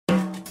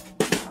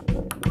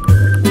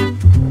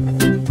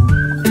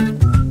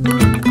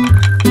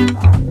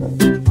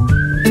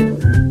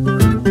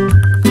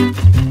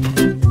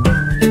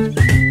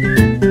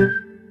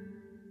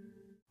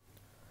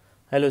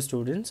Hello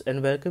students and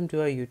welcome to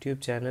our YouTube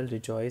channel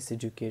rejoice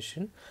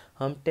education.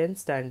 हम 10th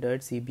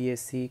standard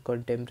CBSE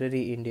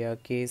contemporary India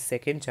के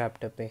second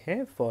chapter पे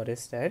हैं,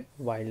 forest and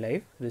wild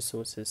life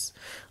resources.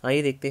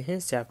 आइए देखते हैं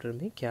इस चैप्टर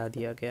में क्या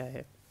दिया गया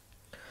है।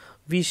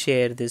 We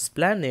share this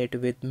planet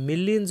with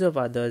millions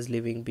of others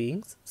living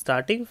beings,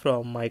 starting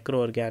from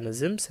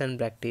microorganisms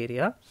and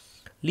bacteria,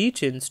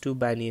 lichens to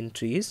banyan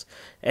trees,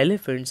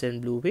 elephants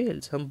and blue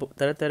whales. हम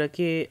तरह तरह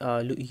के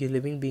ये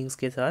लिविंग बींग्स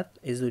के साथ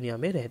इस दुनिया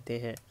में रहते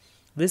हैं।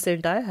 This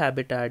entire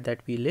habitat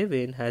that we live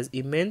in has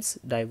immense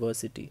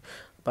diversity.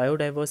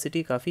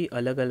 Biodiversity काफ़ी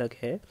अलग अलग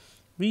है.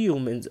 We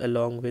humans,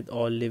 along with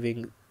all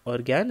living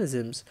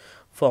organisms,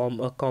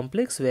 form a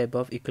complex web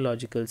of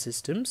ecological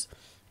systems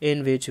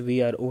in which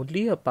we are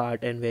only a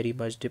part and very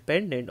much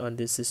dependent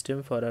on this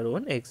system for our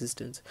own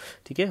existence.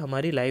 ठीक है,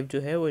 हमारी life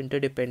जो है वो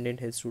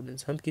interdependent है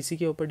students. हम किसी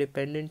के ऊपर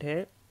डिपेंडेंट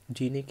है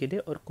जीने के लिए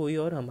और कोई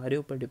और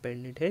हमारे ऊपर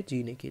डिपेंडेंट है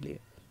जीने के लिए।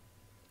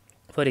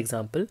 For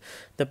example,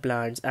 the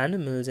plants,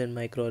 animals and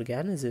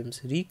microorganisms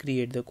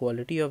recreate the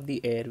quality of the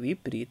air we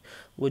breathe.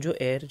 वो जो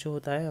air जो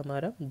होता है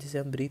हमारा जिसे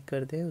हम breathe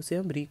करते हैं उसे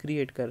हम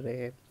recreate कर रहे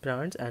हैं।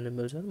 Plants,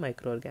 animals और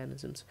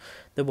microorganisms.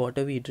 The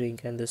water we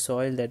drink and the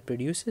soil that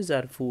produces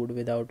our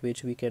food without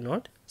which we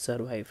cannot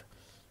survive.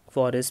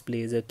 Forest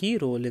plays a key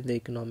role in the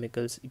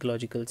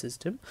ecological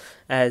system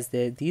as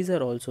these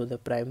are also the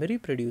primary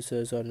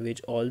producers on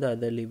which all the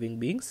other living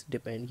beings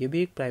depend. ये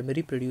भी एक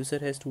primary producer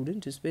है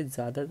student जिस पे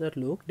ज़्यादातर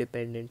लोग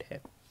dependent है।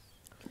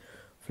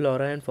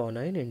 Flora and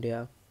fauna in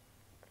India.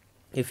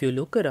 If you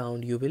look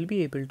around, you will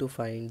be able to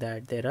find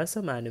that there are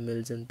some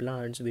animals and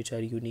plants which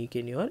are unique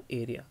in your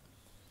area.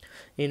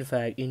 In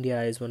fact,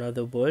 India is one of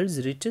the world's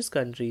richest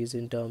countries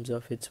in terms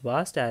of its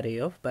vast array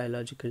of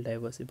biological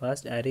diversity.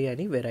 Vast array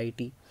यानी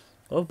variety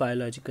of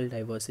biological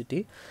diversity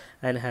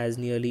and has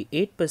nearly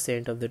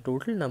 8% of the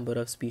total number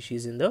of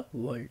species in the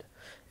world,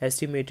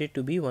 estimated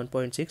to be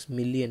 1.6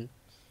 million.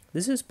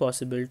 This is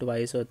possible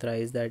twice or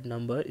thrice that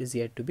number is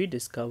yet to be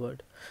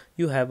discovered.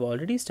 You have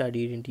already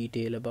studied in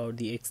detail about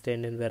the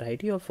extent and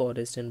variety of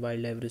forest and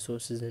wildlife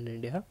resources in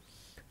India.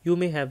 You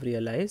may have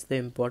realized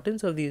the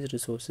importance of these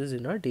resources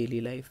in our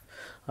daily life.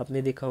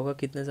 आपने देखा होगा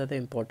कितना ज़्यादा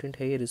important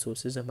है ये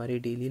resources हमारी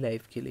daily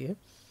life के लिए।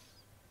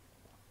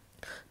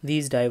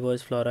 These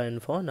diverse flora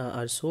and fauna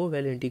are so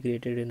well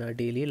integrated in our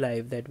daily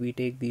life that we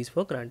take these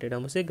for granted.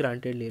 हम उसे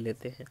granted ले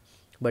लेते हैं.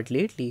 But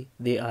lately,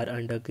 they are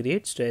under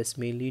great stress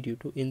mainly due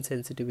to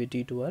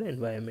insensitivity to our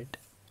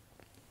environment.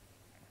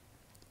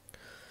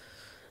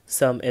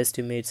 Some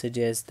estimates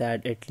suggest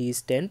that at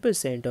least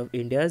 10% of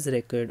India's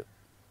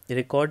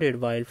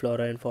recorded wild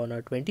flora and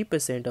fauna,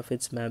 20% of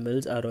its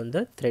mammals are on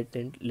the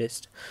threatened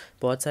list.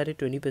 बहुत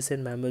सारे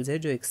 20% mammals हैं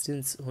जो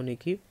extinct होने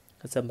की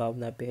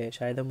संभावना पे है,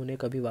 शायद हम उन्हें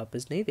कभी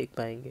वापस नहीं देख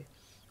पाएंगे।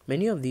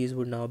 Many of these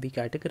would now be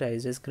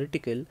categorized as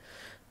critical,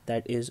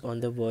 that is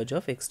on the verge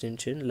of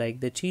extinction, like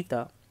the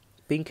cheetah,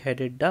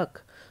 pink-headed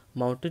duck,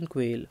 mountain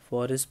quail,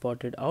 forest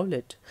spotted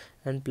owlet,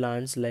 and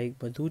plants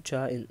like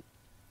Maducha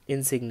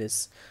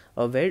insignis,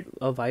 a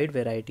wide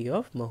variety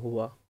of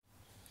mahua,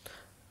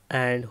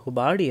 and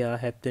Hubardia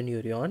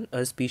heptanurion,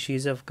 a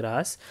species of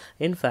grass.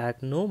 In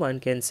fact, no one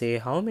can say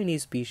how many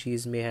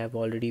species may have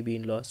already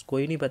been lost.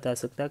 कोई नहीं बता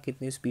सकता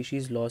कितने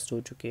species lost हो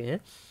चुके हैं.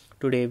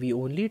 Today we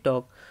only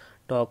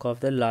talk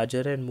of the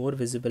larger and more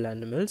visible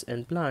animals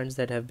and plants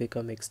that have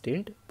become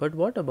extinct. But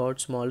what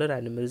about smaller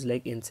animals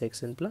like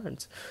insects and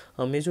plants?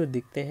 हमें जो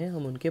दिखते हैं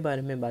हम उनके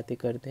बारे में बातें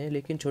करते हैं,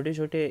 लेकिन छोटे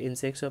छोटे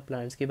insects और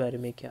plants के बारे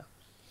में क्या?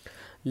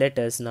 Let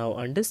us now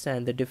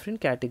understand the different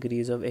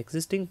categories of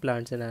existing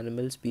plants and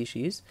animal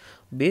species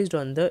based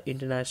on the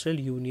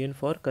International Union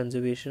for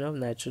Conservation of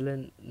Nature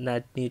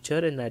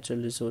and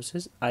Natural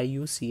Resources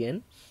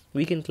 (IUCN).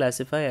 We can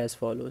classify as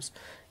follows.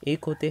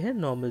 एक होते हैं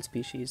normal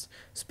species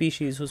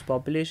whose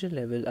population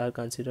level are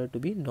considered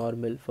to be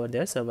normal for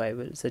their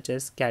survival, such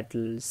as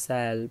cattle,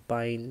 sal,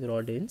 pine,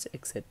 rodents,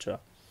 etc.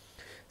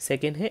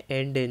 Second है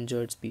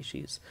endangered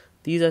species.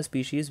 These are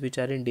species which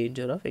are in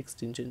danger of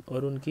extinction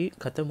और उनकी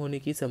ख़त्म होने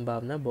की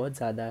संभावना बहुत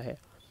ज़्यादा है.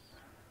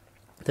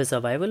 The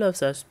survival of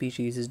such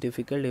species is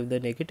difficult if the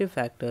negative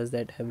factors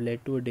that have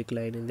led to a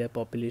decline in their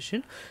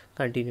population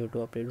continue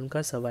to operate.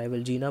 उनका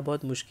survival जीना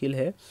बहुत मुश्किल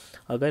है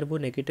अगर वो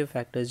negative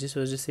factors जिस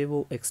वजह से वो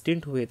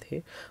extinct हुए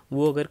थे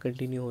वो अगर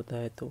continue होता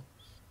है तो.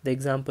 The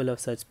example of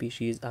such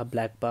species are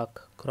black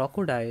buck,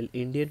 crocodile,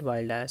 Indian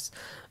wild ass,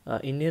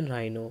 Indian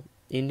rhino,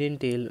 Indian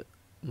tail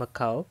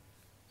macaw,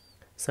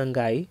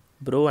 sangai,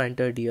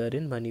 Brow-anter deer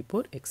in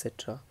Manipur,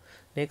 etc.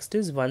 Next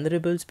is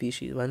vulnerable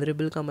species.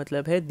 Vulnerable का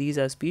मतलब है these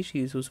are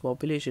species whose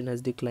population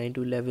has declined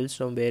to levels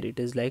from where it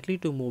is likely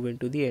to move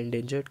into the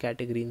endangered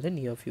category in the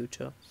near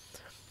future.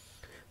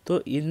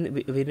 तो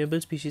इन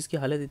vulnerable species की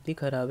हालत इतनी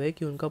ख़राब है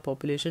कि उनका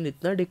population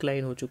इतना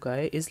decline हो चुका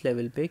है इस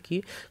level पे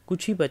कि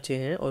कुछ ही बचे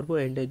हैं और वो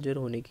endanger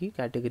होने की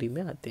category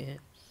में आते हैं.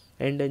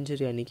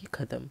 Endanger यानी कि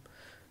ख़त्म.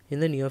 In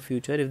the near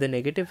future, if the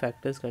negative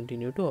factors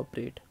continue to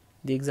operate.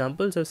 The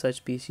examples of such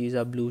species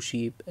are blue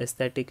sheep,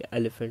 Asiatic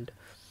elephant,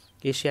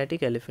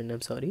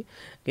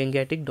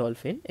 Gangetic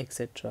dolphin,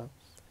 etc.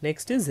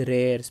 Next is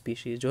rare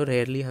species, जो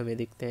rarely हमें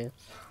दिखते हैं.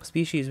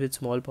 स्पीशीज विद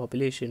स्मॉल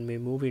पॉपुलेशन में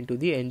move into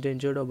the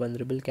endangered और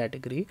vulnerable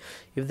category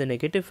if the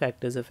negative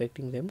factors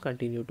affecting them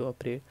continue to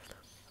operate.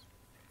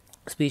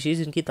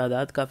 Species जिनकी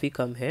तादाद काफ़ी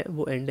कम है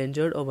वो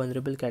एंडेंजर्ड और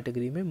वनरेबल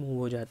कैटेगरी में मूव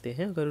हो जाते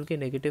हैं अगर उनके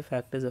नेगेटिव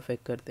फैक्टर्स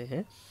अफेक्ट करते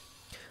हैं.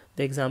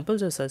 The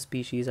examples of such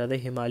species are the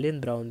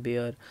Himalayan brown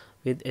bear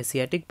with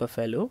Asiatic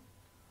buffalo,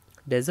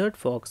 desert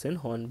fox and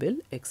hornbill,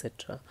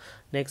 etc.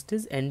 Next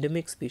is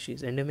endemic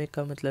species. Endemic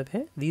का मतलब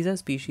है these are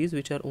species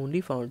which are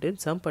only found in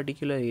some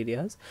particular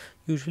areas,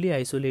 usually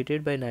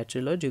isolated by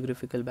natural or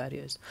geographical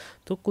barriers.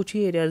 तो कुछ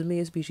ही areas में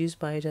ये species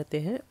पाए जाते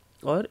हैं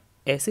और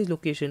ऐसी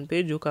लोकेशन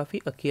पे जो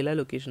काफ़ी अकेला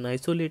लोकेशन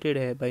आइसोलेटेड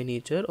है बाय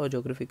नेचर और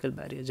जोग्राफिकल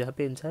बैरियर, जहाँ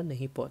पे इंसान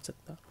नहीं पहुँच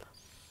सकता.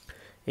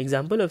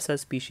 Example of such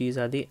species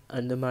are the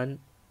Andaman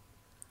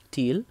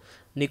teal,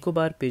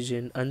 Nicobar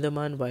pigeon,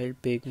 Andaman wild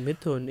pig,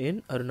 Mithun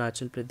in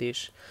Arunachal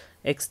Pradesh.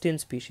 Extinct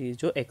species,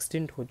 जो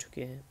एक्सटिंट हो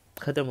चुके हैं,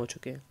 ख़त्म हो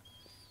चुके हैं.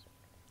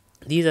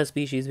 These are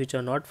species which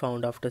are not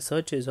found after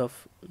searches of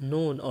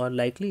known or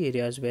likely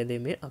areas where they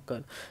may occur.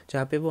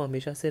 जहाँ पे वो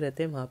हमेशा से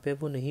रहते हैं वहाँ पे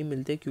वो नहीं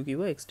मिलते क्योंकि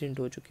वो एक्सटिंट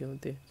हो चुके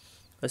होते हैं.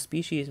 A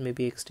species may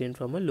be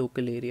extinct from a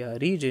local area,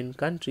 region,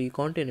 country,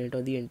 continent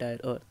or the entire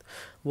earth.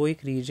 वो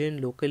एक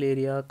region, local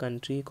area,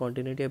 country,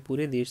 continent या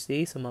पूरे देश से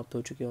ही समाप्त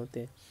हो चुके होते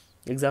हैं.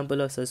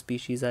 Example of such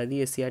species are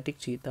the Asiatic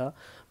cheetah,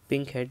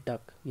 pink head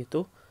duck. ये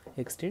तो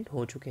extinct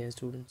हो चुके हैं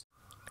students.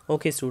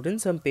 Okay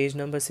students, हम पेज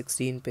नंबर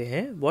 16 पे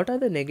हैं. What are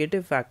the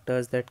negative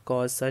factors that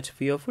cause such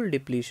fearful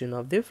depletion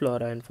of the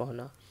flora and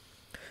fauna?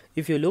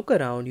 If you look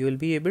around, you will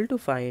be able to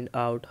find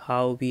out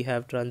how we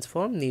have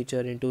transformed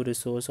nature into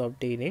resource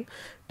obtaining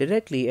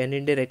directly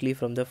and indirectly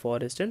from the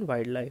forest and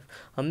wildlife.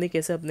 हमने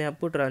कैसे अपने आप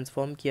को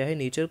transform किया है,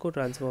 nature को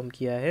transform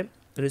किया है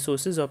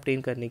रिसोर्सेज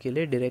ऑब्टेन करने के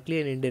लिए directly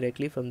and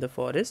indirectly from the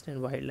forest and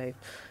wild life.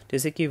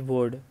 जैसे कि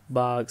would,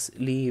 बाग्स,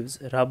 leaves,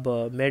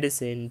 rubber,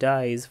 medicine,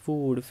 dies,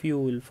 food,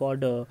 fuel,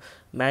 fodder,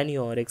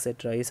 manure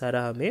etcetera, ये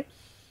सारा हमें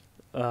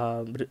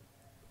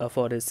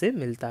फॉरेस्ट से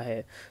मिलता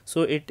है.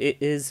 So it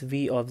is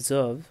we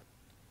observe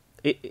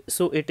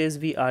So it is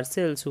we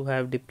ourselves who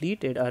have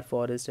depleted our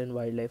forest and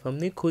wildlife.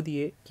 हमने खुद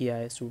ये किया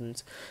है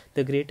students.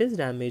 The greatest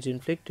damage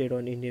inflicted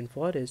on Indian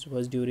forest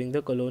was during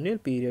the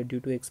colonial period due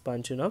to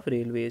expansion of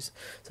railways.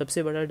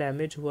 सबसे बड़ा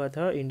damage हुआ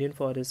था Indian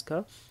forest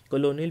का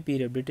colonial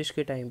period, ब्रिटिश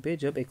के टाइम पे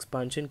जब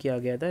एक्सपांशन किया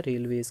गया था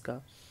रेलवेज़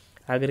का.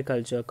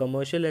 Agriculture,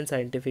 commercial and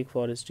scientific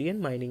forestry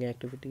and mining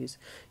activities.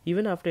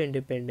 Even after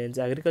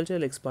independence,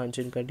 agricultural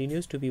expansion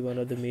continues to be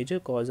one of the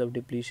major cause of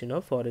depletion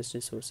of forest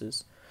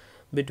resources.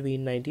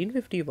 Between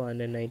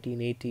 1951 and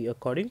 1980,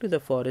 according to the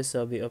Forest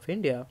Survey of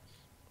India,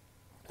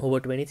 over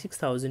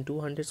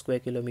 26,200 square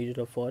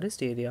kilometer of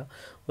forest area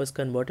was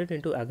converted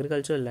into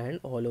agricultural land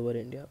all over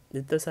India.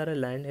 जितना सारा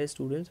land है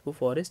students वो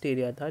forest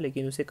area था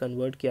लेकिन उसे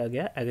convert किया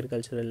गया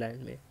agricultural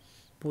land में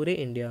पूरे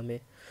इंडिया में.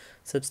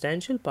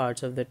 Substantial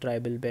parts of the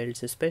tribal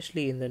belts,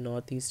 especially in the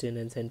northeastern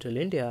and central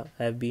India,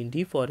 have been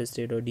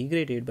deforested or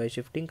degraded by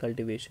shifting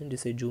cultivation,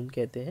 जिसे जूम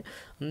कहते हैं.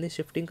 हमने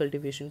shifting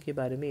cultivation के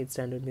बारे में 8th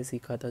standard में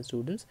सीखा था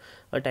students.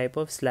 A type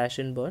of slash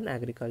and burn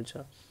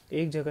agriculture.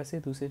 एक जगह से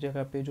दूसरी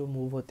जगह पे जो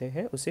मूव होते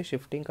हैं उसे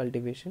shifting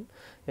cultivation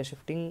या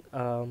shifting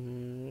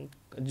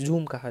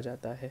जूम कहा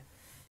जाता है.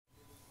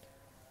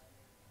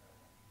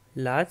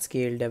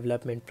 Large-scale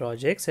development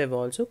projects have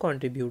also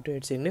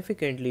contributed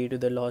significantly to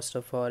the loss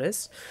of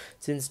forests.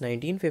 Since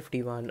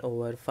 1951,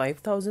 over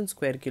 5,000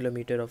 square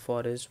kilometer of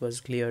forest was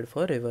cleared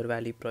for river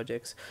valley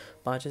projects.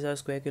 5,000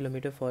 square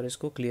kilometer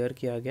forest को clear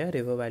किया गया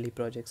river valley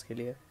projects के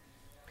लिए.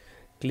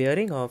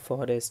 Clearing of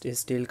forest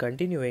is still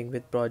continuing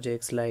with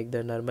projects like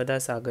the Narmada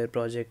Sagar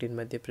project in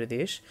Madhya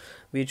Pradesh,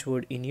 which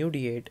would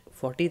inundate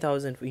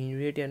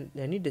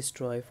and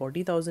destroy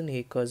 40,000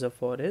 acres of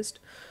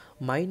forest.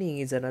 Mining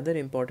is another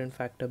important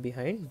factor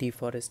behind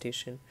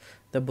deforestation.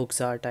 The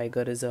Buxar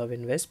Tiger Reserve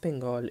in West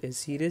Bengal is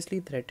seriously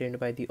threatened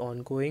by the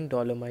ongoing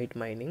dolomite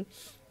mining.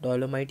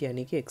 Dolomite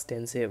यानी कि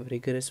extensive,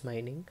 rigorous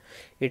mining.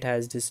 It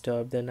has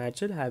disturbed the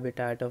natural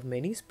habitat of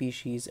many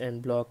species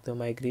and blocked the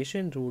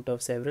migration route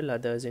of several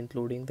others,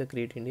 including the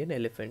Great Indian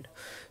Elephant.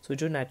 So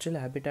जो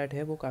natural habitat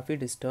है वो काफ़ी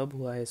disturb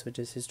हुआ है इस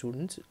वजह से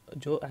students.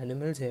 जो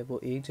animals है वो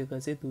एक जगह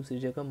से दूसरी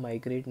जगह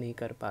migrate नहीं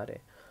कर पा रहे.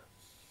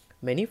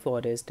 Many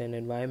forest and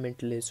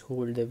environmentalists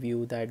hold the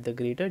view that the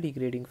greater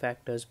degrading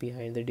factors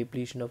behind the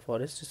depletion of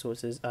forest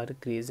resources are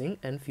grazing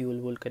and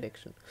fuel wood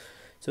collection.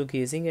 So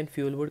grazing and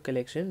fuel wood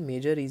collection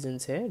major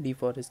reasons है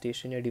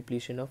deforestation या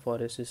depletion of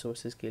forest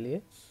resources के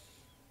लिए.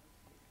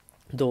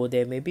 Though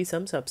there may be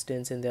some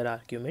substance in their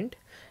argument,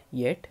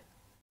 yet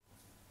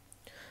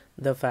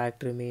the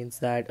fact remains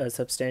that a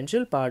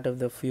substantial part of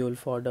the fuel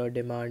fodder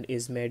demand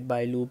is met by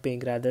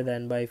looping rather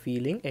than by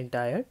felling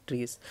entire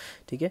trees.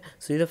 ठीक है.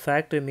 So the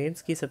fact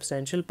remains कि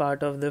substantial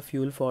part of the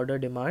fuel fodder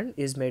demand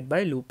is met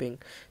by looping.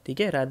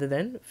 ठीक है, rather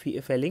than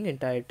felling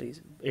entire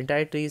trees.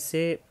 Entire trees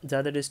से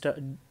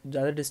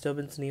ज़्यादा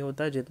disturbance नहीं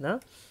होता जितना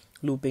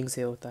looping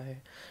से होता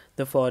है.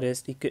 The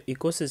forest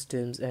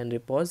ecosystems and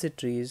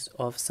repositories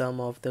of some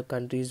of the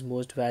country's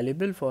most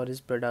valuable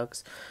forest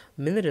products,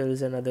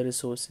 minerals, and other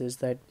resources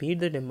that meet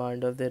the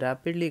demand of the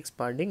rapidly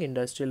expanding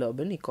industrial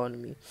urban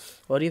economy.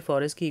 और ये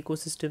forest की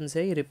ecosystems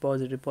है, ये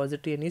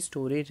repository यानी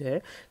storage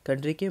है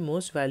country के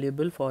most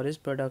valuable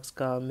forest products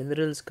का,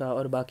 minerals का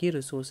और बाकी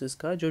रिसोर्सेज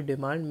का जो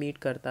डिमांड मीट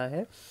करता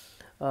है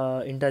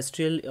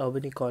इंडस्ट्रियल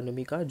अर्बन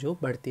इकोनॉमी का जो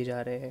बढ़ते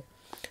जा रहे हैं.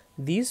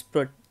 These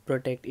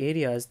protect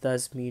areas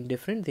thus mean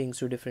different things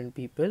to different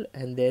people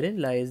and therein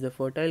lies the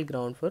fertile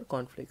ground for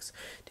conflicts.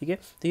 ठीक है,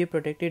 तो ये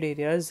प्रोटेक्टेड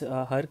एरियाज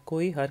हर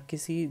कोई हर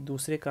किसी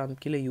दूसरे काम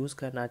के लिए यूज़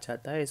करना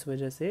चाहता है, इस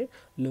वजह से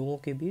लोगों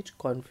के बीच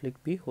कॉन्फ्लिक्ट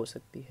भी हो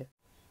सकती है.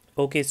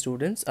 ओके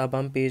स्टूडेंट्स, अब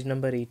हम पेज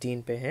नंबर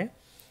 18 पे हैं.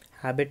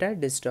 Habitat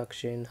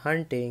destruction,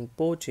 hunting,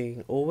 poaching,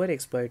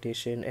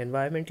 overexploitation,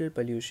 environmental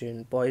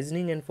pollution,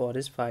 poisoning and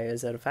forest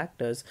fires are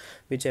factors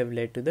which have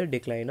led to the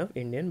decline of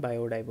Indian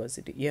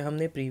biodiversity. ये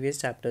हमने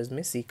previous chapters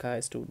में सीखा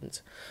है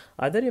students.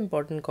 Other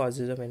important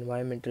causes of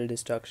environmental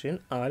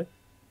destruction are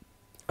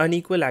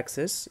unequal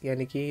access,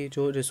 यानी कि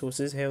जो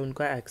resources है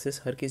उनका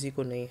access हर किसी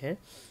को नहीं है,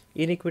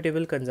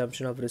 inequitable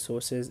consumption of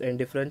resources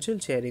and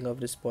differential sharing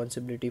of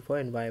responsibility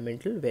for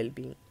environmental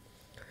well-being.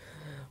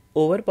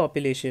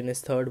 Overpopulation in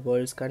third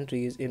world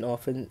countries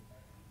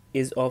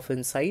is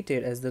often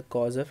cited as the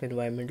cause of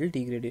environmental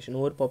degradation.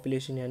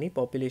 Overpopulation यानी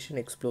population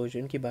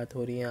explosion की बात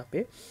हो रही है यहाँ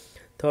पे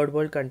थर्ड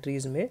वर्ल्ड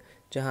कंट्रीज़ में,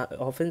 जहाँ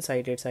ऑफन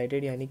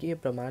साइटेड यानी कि ये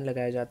प्रमाण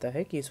लगाया जाता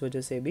है कि इस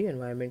वजह से भी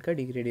एनवायरनमेंट का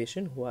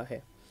डिग्रेडेशन हुआ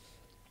है.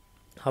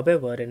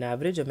 However, an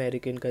average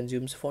American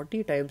consumes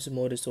 40 times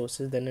more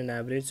resources than an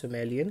average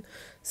Somalian.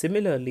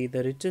 Similarly,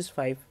 the richest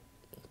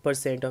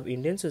 5% of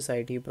Indian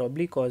society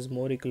probably cause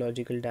more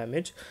ecological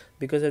damage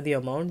because of the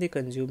amount they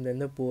consume than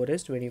the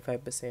poorest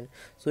 25%.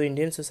 So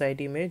Indian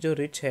society में जो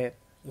rich है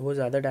वो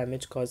ज़्यादा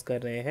damage cause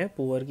कर रहे हैं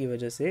poor की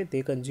वजह से.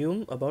 दे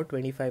कंज्यूम अबाउट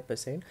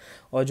 25%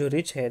 और जो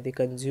रिच है दे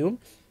कंज्यूम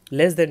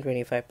लेस देन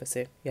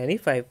 25% यानी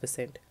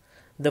 5%.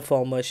 The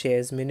former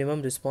shares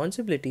minimum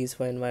responsibilities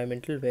for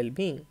environmental well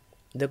being.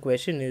 The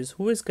question is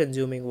who is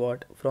consuming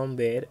what, from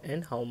where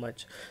and how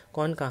much.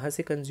 कौन कहाँ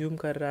से कंज्यूम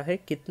कर रहा है,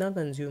 कितना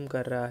कंज्यूम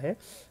कर रहा है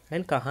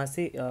एंड कहाँ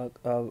से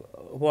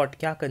वॉट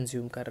क्या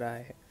कंज्यूम कर रहा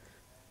है.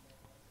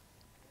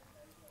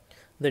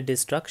 The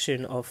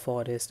destruction of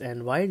forest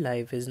and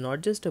wildlife is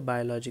not just a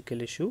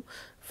biological issue.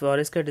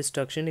 Forest का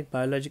destruction एक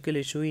biological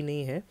issue ही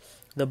नहीं है.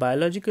 The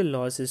biological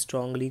loss is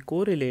strongly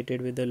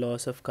correlated with the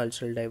loss of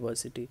cultural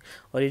diversity.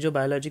 और ये जो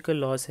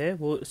biological loss है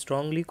वो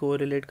strongly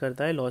correlate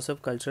करता है loss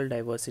of cultural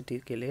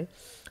diversity के लिए.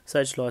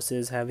 Such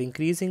losses have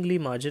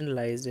increasingly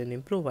marginalized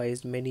and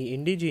improvised many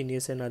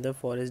indigenous and other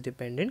forest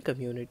dependent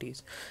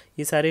communities.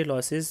 ये सारे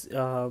losses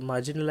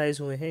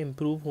marginalize हुए हैं,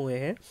 improve हुए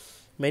हैं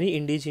many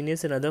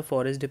indigenous and other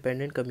forest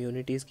dependent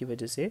communities की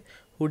वजह से,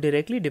 who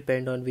directly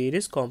depend on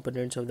various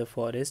components of the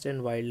forest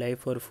and wildlife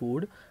for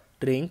food,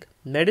 drink,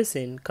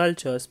 medicine,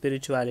 culture,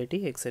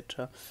 spirituality,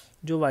 etc.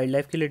 जो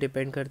वाइल्ड के लिए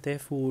डिपेंड करते हैं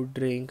food,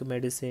 drink,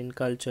 medicine,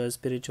 culture,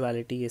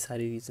 spirituality, ये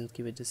सारी रीजंस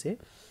की वजह से.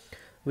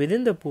 With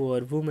in the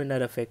poor women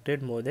are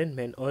affected more than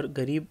main. और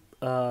गरीब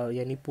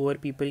यानी पुअर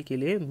पीपल के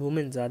लिए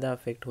वुमेन ज़्यादा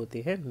अफेक्ट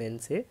होते हैं मेन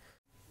से.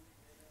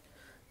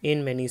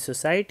 In many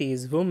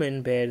societies, women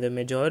bear the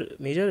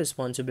major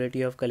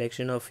responsibility of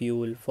collection of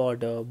fuel,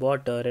 fodder,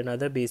 water and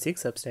other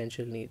basic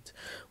substantial needs.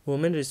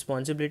 Women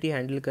responsibility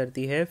handle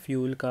करती है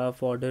fuel का,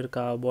 fodder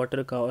का,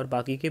 water का और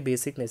बाकी के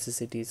basic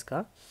necessities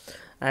का.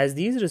 As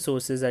these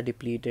resources are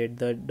depleted,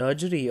 the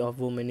drudgery of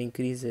women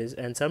increases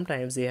and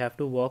sometimes they have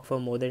to walk for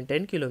more than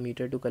 10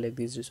 kilometers to collect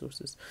these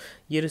resources.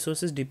 ये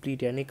resources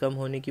deplete यानी कम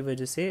होने की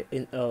वजह से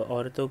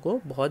औरतों को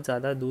बहुत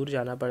ज़्यादा दूर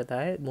जाना पड़ता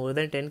है, more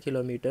than 10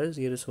 kilometers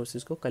ये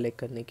resources को collect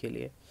करने के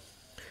लिए.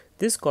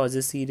 This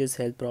causes serious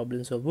health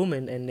problems of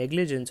women and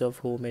negligence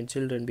of home and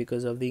children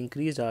because of the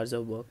increased hours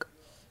of work.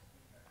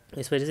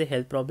 इस वजह से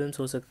हेल्थ प्रॉब्लम्स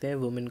हो सकते हैं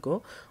वुमेन को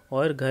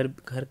और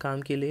घर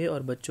काम के लिए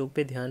और बच्चों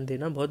पे ध्यान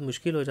देना बहुत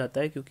मुश्किल हो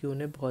जाता है क्योंकि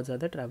उन्हें बहुत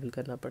ज़्यादा ट्रैवल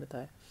करना पड़ता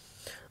है,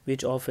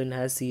 which often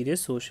has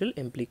serious social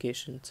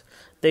implications.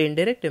 The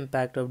indirect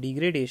impact of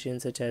degradation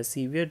such as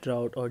severe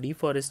drought or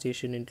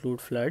deforestation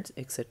include floods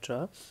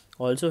etc.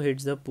 also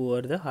hits the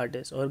poor the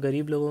hardest. और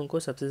गरीब लोगों को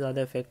सबसे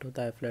ज़्यादा इफेक्ट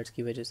होता है फ्लड्स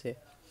की वजह से.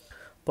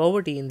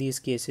 Poverty in these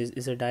cases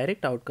is a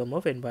direct outcome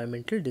of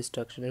environmental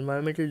destruction.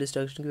 Environmental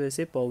destruction की वजह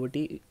से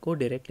poverty को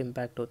direct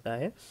impact होता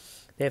है.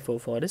 Therefore,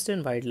 forest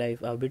and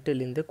wildlife are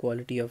vital in the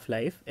quality of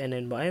life and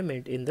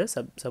environment in the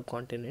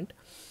subcontinent.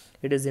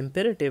 It is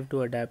imperative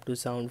to adapt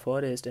to sound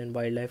forest and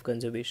wildlife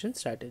conservation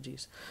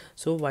strategies.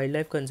 So,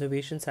 wildlife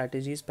conservation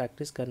strategies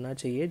practice करना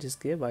चाहिए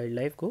जिसके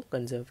wildlife को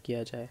conserve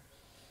किया जाए.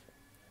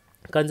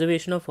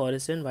 Conservation of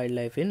forest and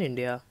wildlife in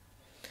India.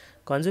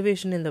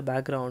 Conservation in the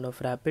background of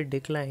rapid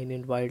decline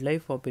in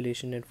wildlife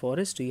population and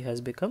forestry has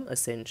become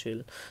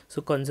essential.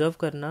 So conserve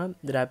करना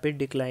rapid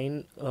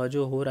decline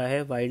जो हो रहा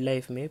है वाइल्ड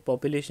लाइफ में,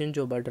 population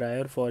जो बढ़ रहा है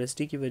और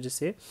forestry की वजह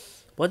से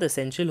बहुत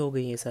essential हो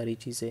गई ये सारी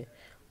चीज़ें.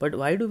 But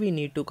why do we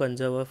need to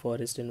conserve our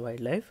forest and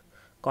wildlife?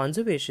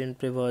 Conservation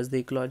preserves the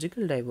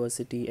ecological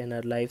diversity and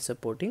our life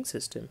supporting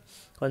system.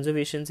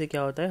 Conservation से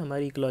क्या होता है,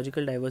 हमारी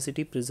ecological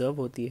diversity preserve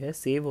होती है,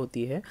 save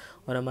होती है,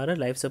 और हमारा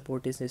life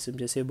supporting system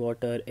जैसे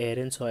water, air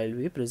and soil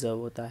भी preserve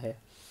होता है.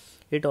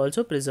 It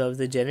also preserves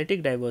the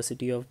genetic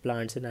diversity of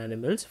plants and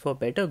animals for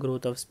better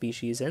growth of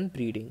species and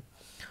breeding.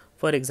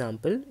 For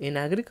example, in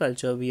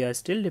agriculture, we are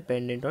still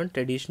dependent on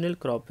traditional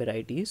crop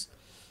varieties.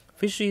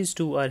 Fisheries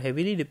too are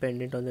heavily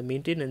dependent on the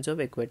maintenance of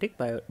aquatic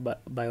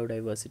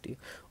biodiversity.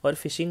 और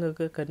fishing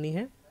अगर करनी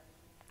है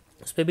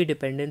उस पर भी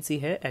dependency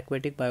है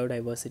aquatic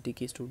biodiversity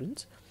की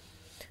students.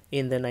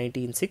 In the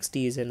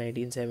 1960s and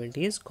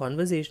 1970s,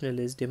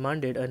 conversationalists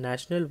demanded a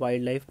national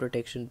wildlife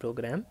protection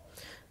program.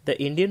 The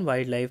Indian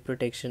Wildlife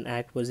Protection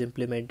Act was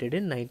implemented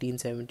in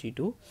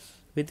 1972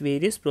 with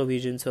various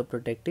provisions for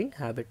protecting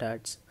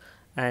habitats.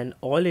 And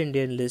all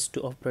Indian list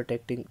of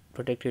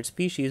protected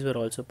species were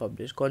also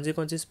published. कौन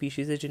सी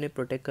species है जिन्हें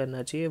protect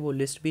करना चाहिए वो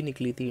list भी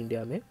निकली थी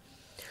India में.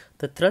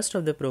 The thrust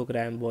of the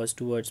program was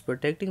towards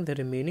protecting the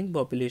remaining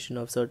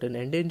population of certain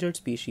endangered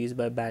species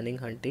by banning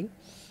hunting,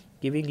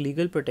 giving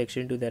legal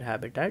protection to their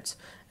habitats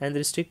and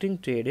restricting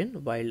trade in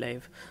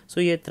wildlife.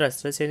 So ये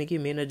thrust यानी कि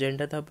main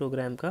agenda था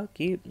programme का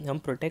कि हम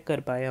protect कर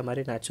पाए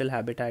हमारे नेचुरल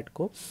हैबिटेट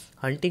को,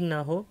 हंटिंग ना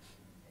हो,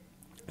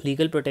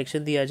 लीगल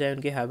प्रोटेक्शन दिया जाए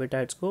उनके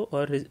हैबिटेट्स को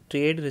और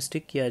ट्रेड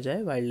रिस्ट्रिक्ट किया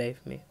जाए वाइल्ड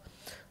लाइफ में.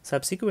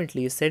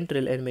 Subsequently,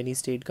 central and many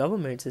state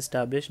governments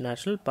established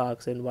national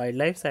parks and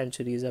wildlife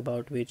sanctuaries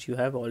about which you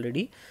have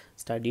already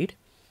studied.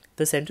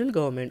 The central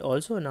government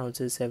also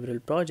announces several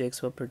projects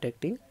for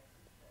protecting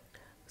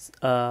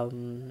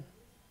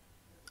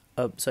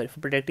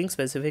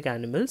specific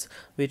animals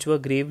which were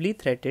gravely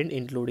threatened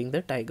including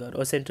the tiger.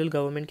 और central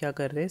government क्या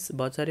कर रहे हैं,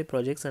 बहुत सारे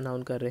projects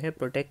announce कर रहे हैं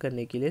प्रोटेक्ट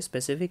करने के लिए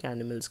स्पेसिफिक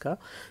एनिमल्स का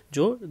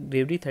जो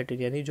ग्रेवली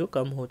थ्रेटेड यानी जो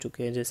कम हो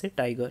चुके हैं, जैसे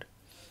tiger,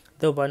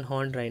 the one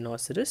horn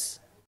rhinoceros,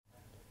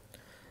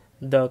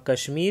 the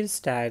Kashmir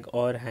Stag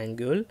और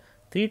हैंग्यूल,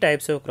 3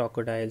 types of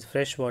crocodiles,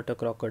 freshwater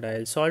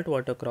crocodile,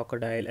 saltwater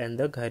crocodile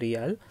and the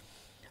gharial,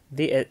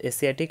 the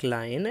Asiatic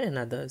lion and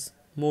others.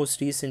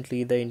 Most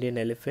recently the Indian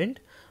elephant,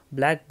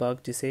 black bug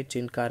जिसे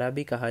चिनकारा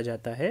भी कहा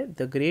जाता है,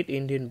 the great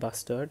Indian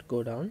bustard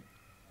godown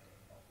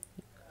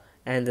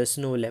and the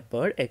snow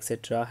leopard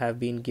etc. have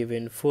been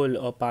given full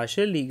or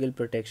partial legal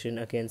protection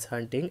against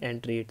hunting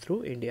and trade through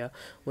India.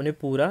 उन्हें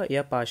पूरा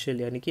या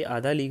partial यानी कि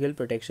आधा legal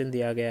protection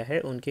दिया गया है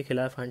उनके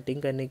खिलाफ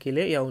hunting करने के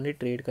लिए या उन्हें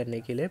trade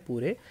करने के लिए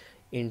पूरे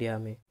इंडिया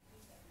में.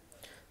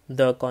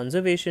 The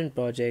conservation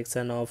projects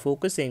are now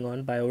focusing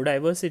on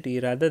biodiversity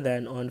rather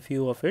than on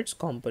few of its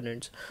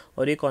components.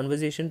 और ये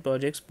conservation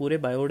projects पूरे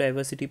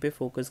biodiversity पे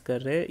focus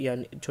कर रहे हैं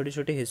यानी छोटे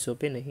छोटे हिस्सों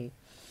पे नहीं.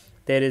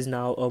 There is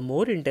now a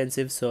more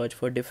intensive search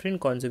for different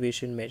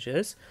conservation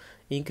measures.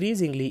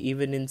 Increasingly,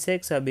 even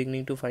insects are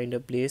beginning to find a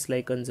place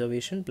like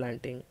conservation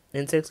planting.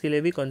 Insects के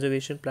लिए भी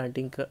conservation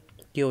planting की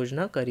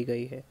योजना करी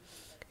गई है.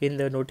 In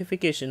the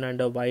notification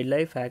under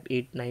Wildlife Act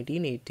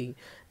 1980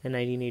 and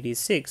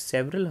 1986,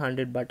 several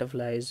hundred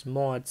butterflies,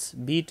 moths,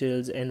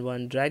 beetles and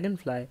one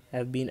dragonfly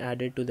have been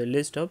added to the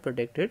list of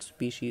protected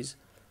species.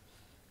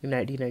 In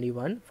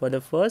 1991, for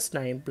the first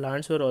time,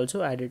 plants were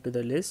also added to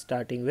the list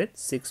starting with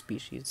 6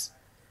 species.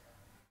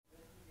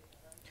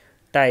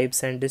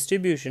 Types and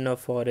distribution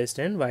of forest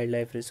and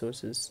wildlife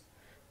resources.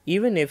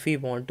 Even if we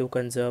want to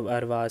conserve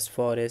our vast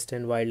forest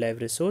and wildlife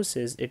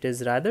resources, it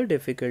is rather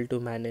difficult to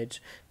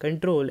manage,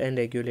 control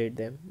and regulate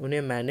them.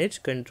 उन्हें manage,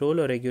 control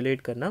और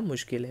regulate करना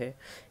मुश्किल है.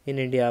 In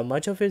India,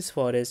 much of its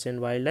forest and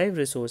wildlife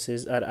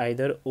resources are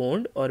either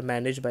owned or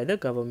managed by the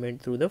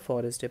government through the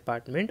forest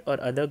department or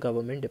other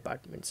government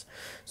departments.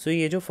 So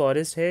ये जो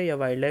forest है या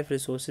wildlife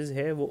resources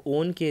है वो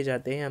own किए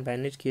जाते हैं या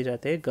manage किए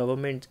जाते हैं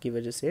government की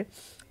वजह से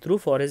through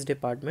forest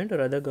department or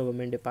other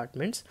government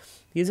departments.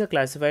 These are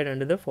classified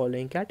under the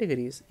following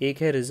categories.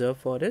 एक है reserve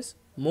forest.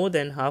 More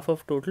than half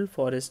of total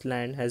forest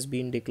land has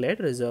been declared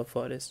reserve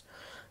forest.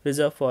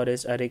 Reserve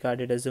forests are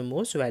regarded as the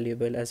most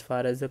valuable as far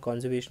as the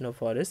conservation of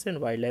forests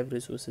and wildlife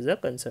resources are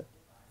concerned.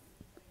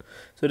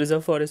 So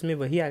reserve forest में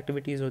वही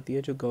activities होती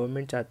है जो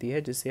government चाहती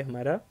है जिससे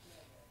हमारा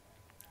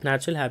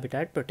natural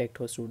habitat protect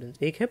हो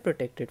students. एक है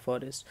protected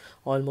forest.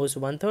 Almost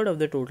 1/3 of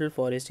the total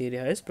forest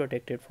area is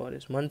protected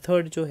forest.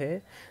 1/3 जो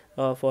है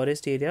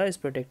forest area is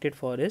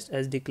protected forest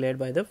as declared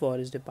by the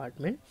forest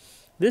department.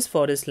 This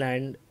forest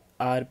land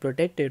are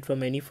protected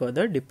from any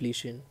further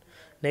depletion.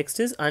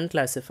 Next is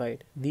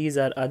unclassified. These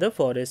are other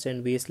forests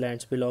and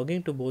wastelands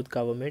belonging to both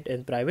government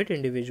and private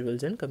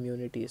individuals and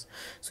communities.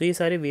 So ये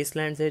सारे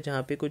wastelands है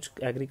जहाँ पे कुछ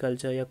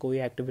agriculture या कोई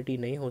activity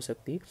नहीं हो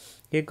सकती.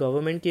 ये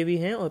government के भी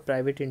हैं और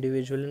private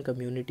individual and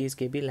communities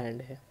के भी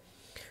land है.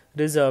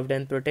 Reserved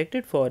and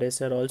protected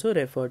forests are also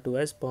referred to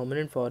as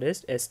permanent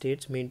forest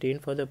estates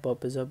maintained for the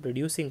purpose of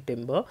producing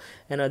timber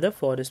and other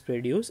forest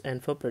produce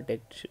and for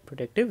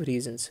protective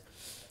reasons.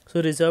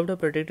 So reserved और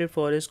protected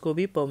forest को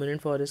भी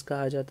permanent forest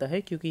कहा जाता है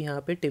क्योंकि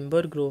यहाँ पे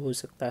timber grow हो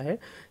सकता है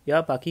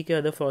या बाकी के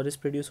other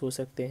forest produce हो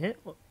सकते हैं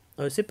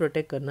और इसे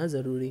protect करना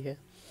ज़रूरी है.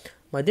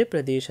 Madhya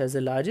Pradesh has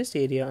the largest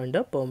area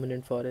under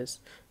permanent forest,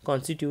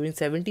 constituting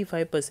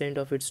 75%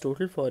 of its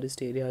total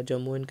forest area.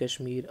 Jammu and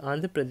Kashmir,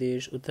 Andhra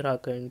Pradesh,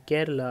 Uttarakhand,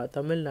 Kerala,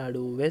 Tamil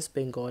Nadu, West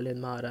Bengal,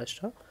 and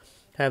Maharashtra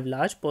have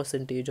large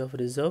percentage of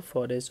reserve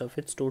forest of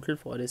its total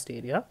forest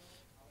area,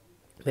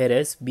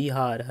 whereas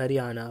Bihar,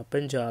 Haryana,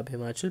 Punjab,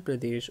 Himachal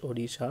Pradesh,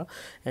 Odisha,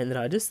 and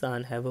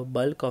Rajasthan have a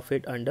bulk of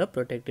it under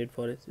protected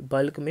forest.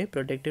 Bulk में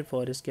protected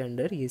forest के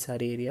under ये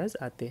सारे areas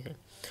आते हैं.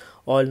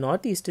 All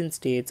northeastern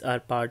states are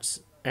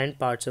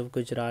parts of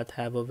Gujarat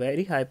have a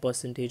very high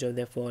percentage of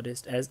their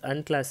forest as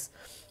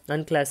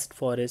unclassed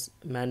forests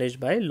managed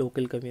by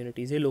local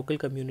communities. ये local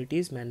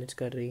communities manage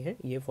कर रही हैं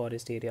ये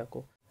forest area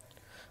को.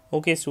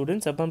 ओके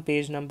स्टूडेंट्स, अब हम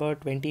पेज नंबर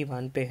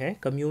 21 पे हैं.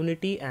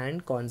 Community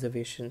and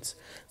कॉन्जर्वेशंस.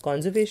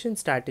 Conservation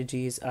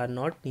strategies are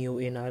not new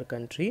in our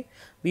country.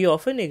 We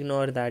often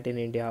ignore that in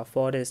India,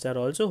 forests are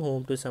also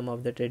home to some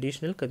of the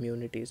traditional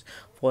communities.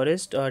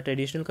 Forest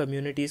traditional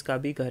communities का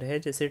भी घर है,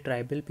 जैसे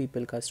tribal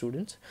people का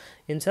students.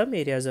 In some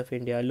areas of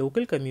India,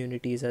 local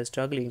communities are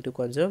struggling to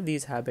conserve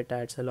these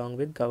habitats along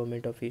with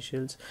government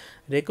officials,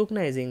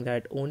 recognizing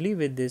that only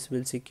with this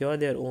will secure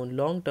their own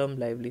long-term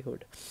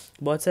livelihood.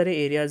 बहुत सारे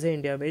areas हैं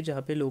India में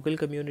जहाँ पे local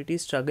community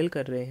struggle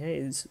कर रहे हैं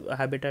इस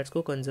हैबिटेट्स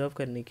को कंजर्व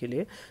करने के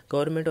लिए.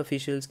 गवर्नमेंट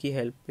ऑफिशियल्स की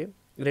हेल्प पे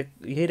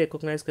ये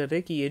रिकॉग्नाइज कर रहे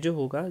हैं कि ये जो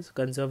होगा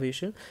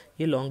कंजर्वेशन,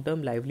 ये लॉन्ग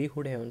टर्म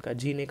लाइवलीहुड है, उनका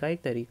जीने का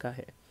एक तरीका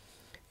है.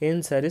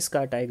 In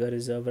Sariska Tiger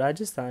Reserve,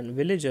 Rajasthan,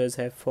 villagers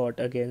have fought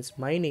against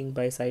mining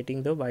by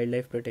citing the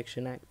Wildlife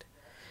Protection Act.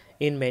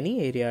 In many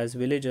areas,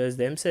 villagers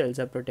themselves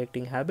are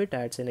protecting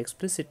habitats and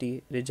explicitly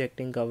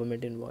rejecting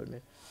government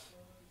involvement.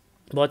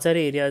 बहुत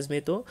सारे areas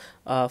में तो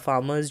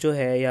फार्मर्स जो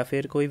है या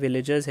फिर कोई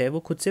villagers है वो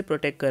खुद से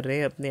प्रोटेक्ट कर रहे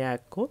हैं अपने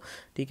एक्ट को,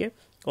 ठीक है,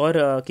 और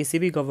किसी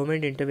भी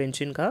गवर्नमेंट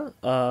इंटरवेंशन का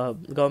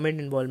गवर्नमेंट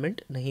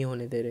इन्वॉल्वमेंट नहीं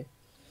होने दे रहे.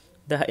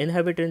 The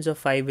inhabitants of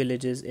 5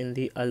 villages in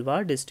the Alwar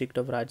district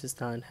of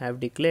Rajasthan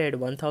have declared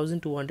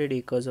 1,200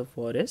 acres of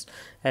forest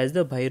as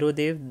the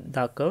Bhairodev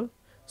Dakav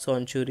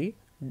Sanctuary,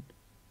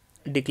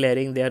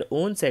 declaring their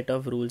own set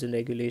of rules and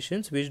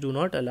regulations which do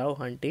not allow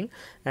hunting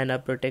and are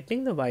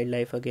protecting the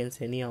wildlife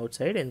against any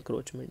outside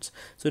encroachments.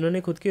 So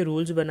उन्होंने खुद के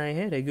rules बनाए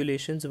हैं,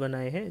 regulations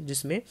बनाए हैं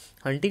जिसमें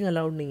hunting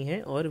allowed नहीं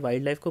है और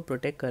wildlife को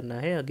protect करना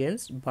है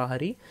against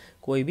बाहरी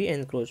कोई भी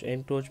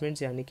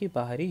encroachments यानी कि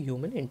बाहरी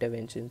human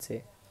intervention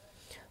से.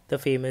 The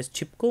famous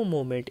Chipko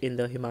movement in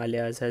the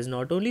Himalayas has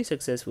not only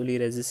successfully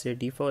resisted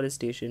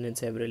deforestation in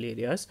several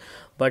areas,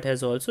 but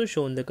has also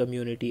shown the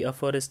community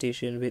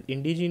afforestation with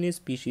indigenous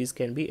species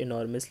can be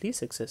enormously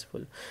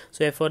successful.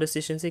 So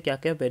afforestation से क्या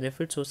क्या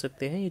benefits हो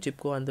सकते हैं, ये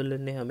चिपको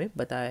आंदोलन ने हमें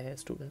बताया है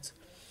students.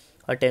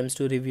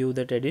 Attempts to review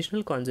the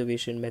traditional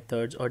conservation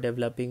methods or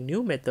developing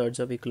new methods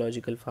of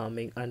ecological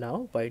farming are now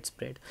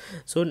widespread.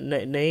 So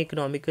नए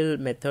economical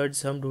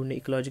methods हम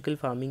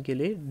ecological farming के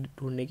लिए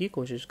ढूंढने की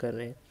कोशिश कर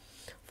रहे हैं.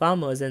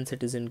 Farmers and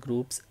citizen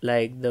groups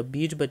like the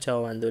Beej Bachao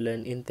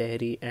Andolan in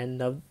Tehri and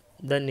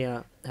Navdanya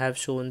have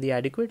shown the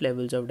adequate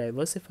levels of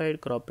diversified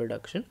crop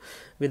production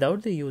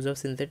without the use of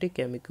synthetic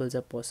chemicals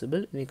are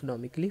possible and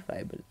economically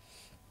viable.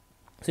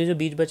 So जो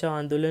बीज बचाओ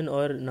आंदोलन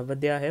और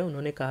नवोदया है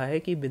उन्होंने कहा है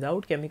कि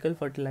विदाउट केमिकल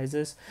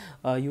फर्टिलाइजर्स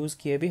यूज़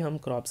किए भी हम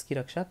क्रॉप्स की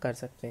रक्षा कर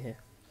सकते हैं.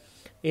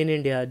 In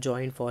India,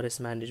 Joint Forest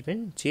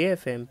Management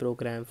 (JFM)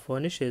 program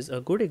furnishes a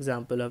good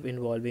example of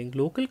involving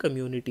local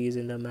communities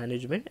in the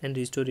management and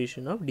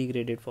restoration of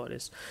degraded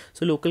forests.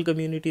 So local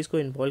communities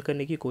को involve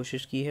करने की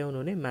कोशिश की है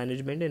उन्होंने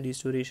management and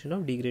restoration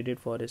of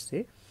degraded forests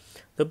से.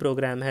 The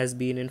program has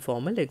been in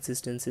formal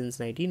existence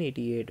since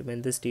 1988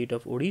 when the state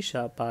of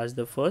Odisha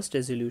passed the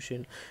first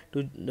resolution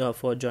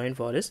for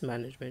joint forest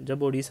management.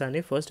 जब ओडिशा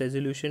ने first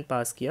resolution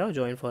pass किया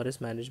joint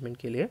forest management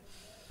के लिए.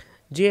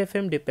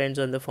 JFM depends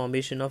on the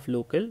formation of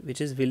local, which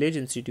is village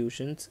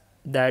institutions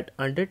that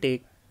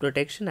undertake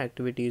protection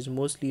activities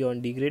mostly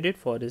on degraded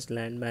forest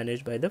land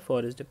managed by the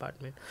forest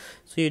department.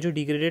 So ये जो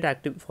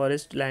degraded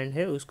forest land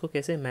है उसको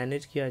कैसे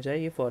manage किया जाए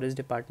ये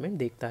forest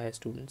department देखता है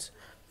students.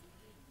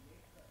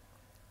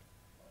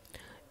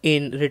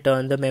 In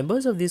return, the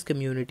members of this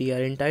community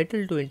are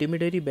entitled to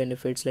intermediary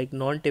benefits like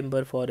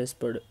non-timber forest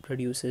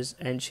produces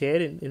and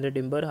share in the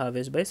timber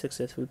harvest by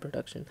successful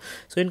production.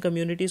 So in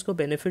communities को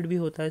benefit भी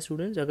होता है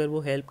students अगर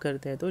वो help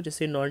करते हैं तो,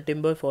 जैसे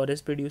non-timber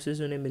forest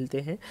produces उन्हें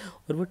मिलते हैं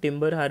और वो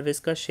timber harvest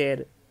का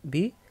share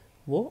भी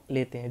वो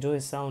लेते हैं, जो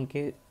हिस्सा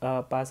उनके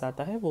पास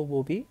आता है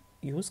वो भी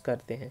use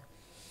करते हैं.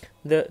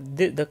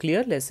 The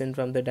clear lesson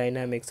from the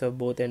dynamics of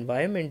both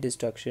environment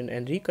destruction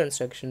and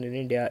reconstruction in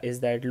India is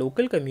that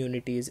local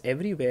communities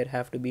everywhere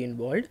have to be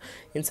involved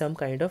in some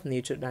kind of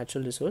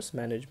natural resource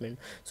management.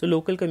 So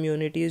local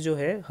communities जो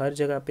है हर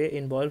जगह पे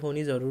involve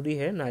होनी ज़रूरी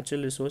है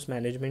natural resource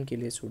management के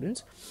लिए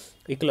students,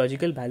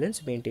 ecological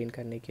balance maintain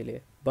करने के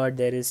लिए.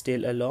 But there is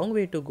still a long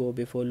way to go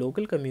before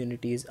local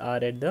communities are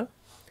at the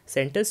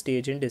centre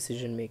stage in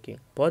decision making.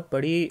 बहुत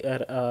बड़ी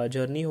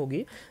जर्नी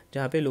होगी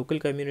जहाँ पे लोकल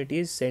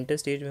कम्युनिटीज़ सेंटर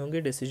स्टेज में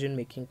होंगे डिसीजन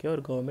मेकिंग के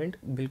और गवर्नमेंट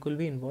बिल्कुल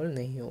भी इन्वॉल्व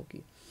नहीं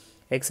होगी,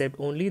 accept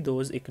only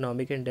those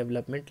economic and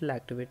developmental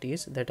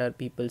activities that are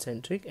people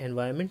centric,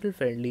 environmental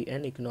friendly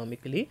and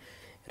economically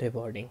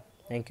rewarding.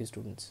 Thank you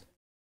students.